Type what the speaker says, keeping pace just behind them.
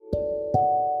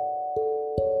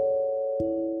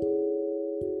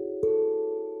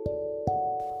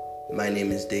My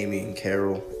name is Damian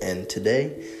Carroll, and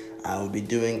today I will be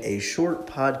doing a short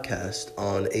podcast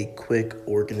on a quick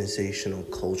organizational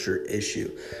culture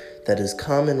issue that is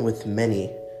common with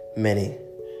many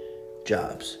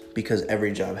jobs, because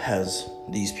every job has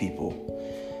these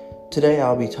people. Today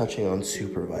I'll be touching on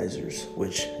supervisors,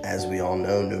 which, as we all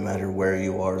know, no matter where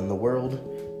you are in the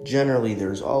world, generally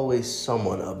there's always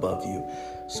someone above you,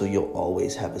 so you'll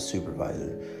always have a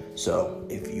supervisor. So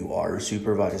if you are a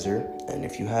supervisor, and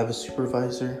if you have a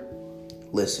supervisor,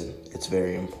 listen, it's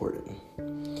very important.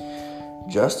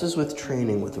 Just as with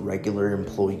training with regular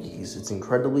employees, it's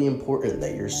incredibly important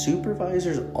that your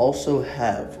supervisors also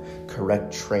have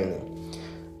correct training.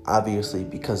 Obviously,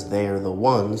 because they are the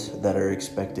ones that are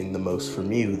expecting the most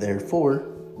from you, therefore,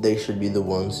 they should be the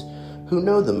ones who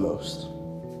know the most.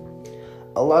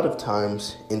 A lot of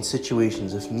times, in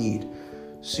situations of need,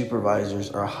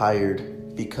 supervisors are hired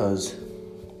because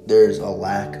there's a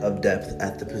lack of depth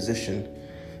at the position.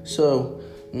 So,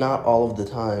 not all of the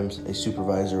times a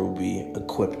supervisor will be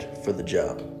equipped for the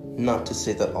job. Not to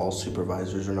say that all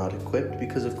supervisors are not equipped,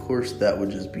 because of course that would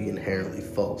just be inherently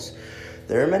false.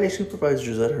 There are many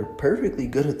supervisors that are perfectly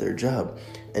good at their job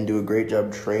and do a great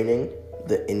job training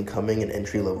the incoming and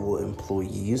entry-level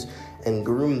employees and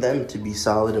groom them to be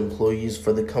solid employees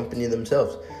for the company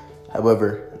themselves.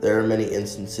 However, there are many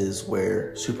instances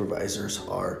where supervisors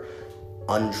are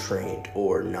untrained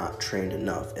or not trained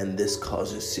enough, and this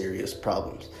causes serious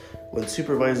problems. When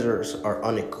supervisors are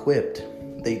unequipped,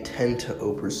 they tend to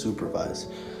over-supervise.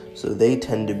 So they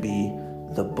tend to be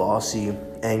the bossy,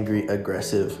 angry,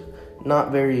 aggressive,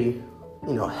 not very,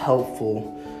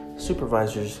 helpful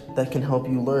supervisors that can help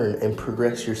you learn and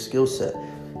progress your skill set.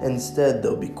 Instead,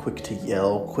 they'll be quick to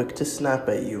yell, quick to snap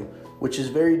at you, which is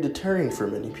very deterring for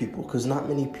many people, because not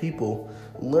many people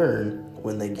learn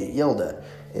when they get yelled at.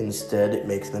 Instead, it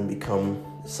makes them become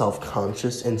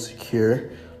self-conscious,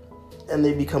 insecure, and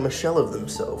they become a shell of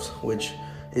themselves, which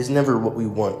is never what we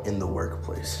want in the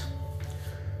workplace.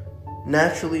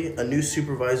 Naturally, a new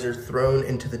supervisor thrown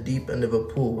into the deep end of a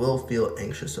pool will feel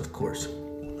anxious, of course.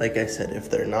 Like I said, if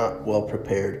they're not well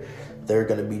prepared, they're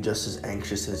going to be just as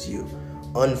anxious as you.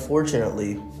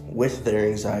 Unfortunately, with their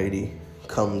anxiety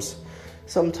comes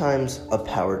sometimes a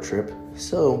power trip.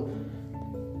 So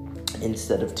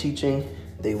instead of teaching,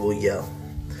 they will yell.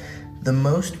 The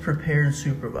most prepared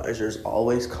supervisors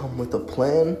always come with a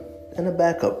plan and a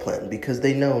backup plan, because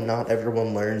they know not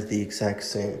everyone learns the exact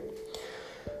same.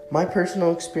 My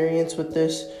personal experience with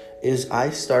this is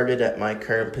I started at my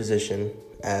current position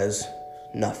as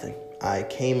nothing. I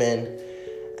came in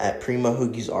at Primo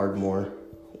Hoagies Ardmore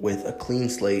with a clean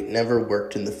slate, never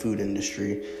worked in the food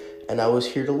industry, and I was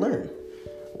here to learn.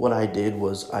 What I did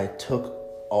was I took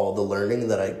all the learning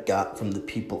that I got from the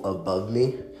people above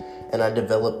me, and I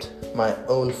developed my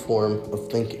own form of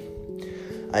thinking.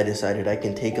 I decided I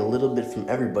can take a little bit from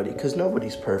everybody, because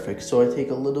nobody's perfect, so I take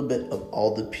a little bit of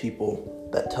all the people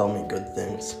that tell me good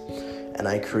things, and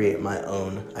I create my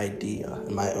own idea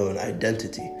and my own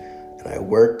identity. And I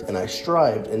worked and I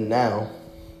strived, and now,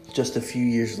 just a few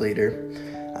years later,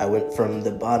 I went from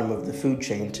the bottom of the food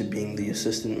chain to being the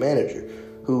assistant manager,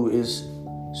 who is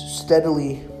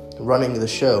steadily running the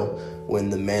show when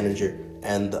the manager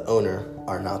and the owner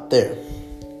are not there.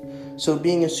 So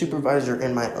being a supervisor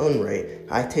in my own right,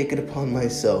 I take it upon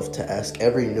myself to ask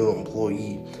every new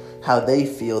employee how they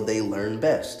feel they learn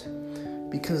best,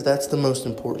 because that's the most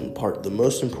important part. The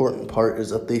most important part is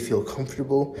that they feel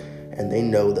comfortable and they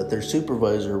know that their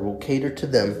supervisor will cater to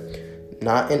them,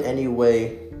 not in any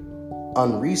way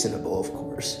unreasonable, of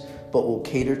course, but will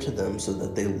cater to them so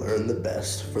that they learn the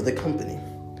best for the company.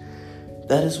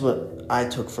 That is what I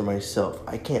took for myself.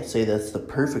 I can't say that's the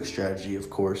perfect strategy, of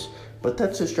course, but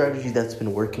that's a strategy that's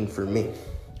been working for me.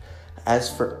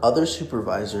 As for other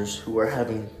supervisors who are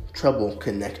having trouble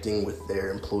connecting with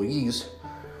their employees,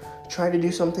 try to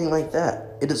do something like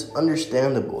that. It is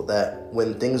understandable that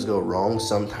when things go wrong,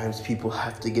 sometimes people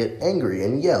have to get angry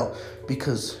and yell,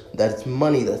 because that's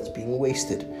money that's being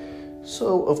wasted.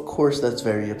 So, of course, that's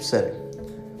very upsetting.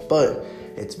 But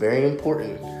it's very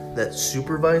important that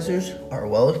supervisors are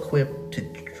well equipped to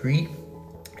treat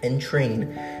and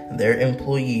train their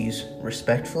employees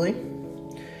respectfully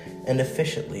and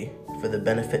efficiently for the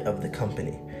benefit of the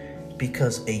company.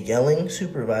 Because a yelling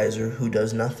supervisor who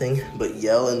does nothing but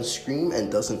yell and scream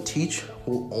and doesn't teach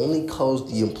will only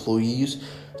cause the employees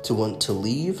to want to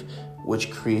leave, which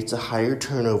creates a higher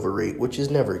turnover rate, which is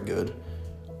never good,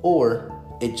 or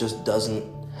it just doesn't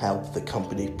help the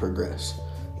company progress.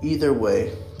 Either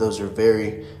way, those are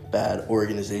very bad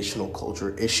organizational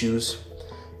culture issues,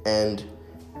 and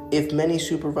if many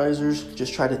supervisors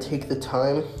just try to take the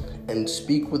time and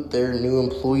speak with their new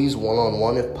employees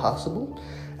one-on-one if possible.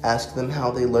 Ask them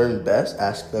how they learn best.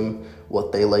 Ask them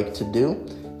what they like to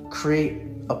do. Create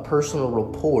a personal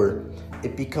rapport.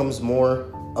 It becomes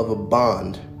more of a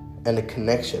bond and a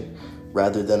connection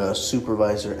rather than a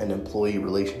supervisor and employee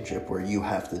relationship where you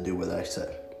have to do what I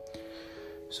said.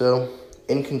 So,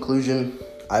 in conclusion,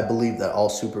 I believe that all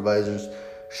supervisors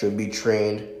should be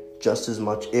trained just as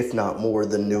much, if not more,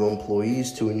 than new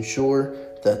employees to ensure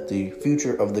that the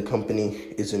future of the company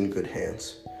is in good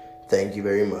hands. Thank you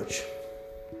very much.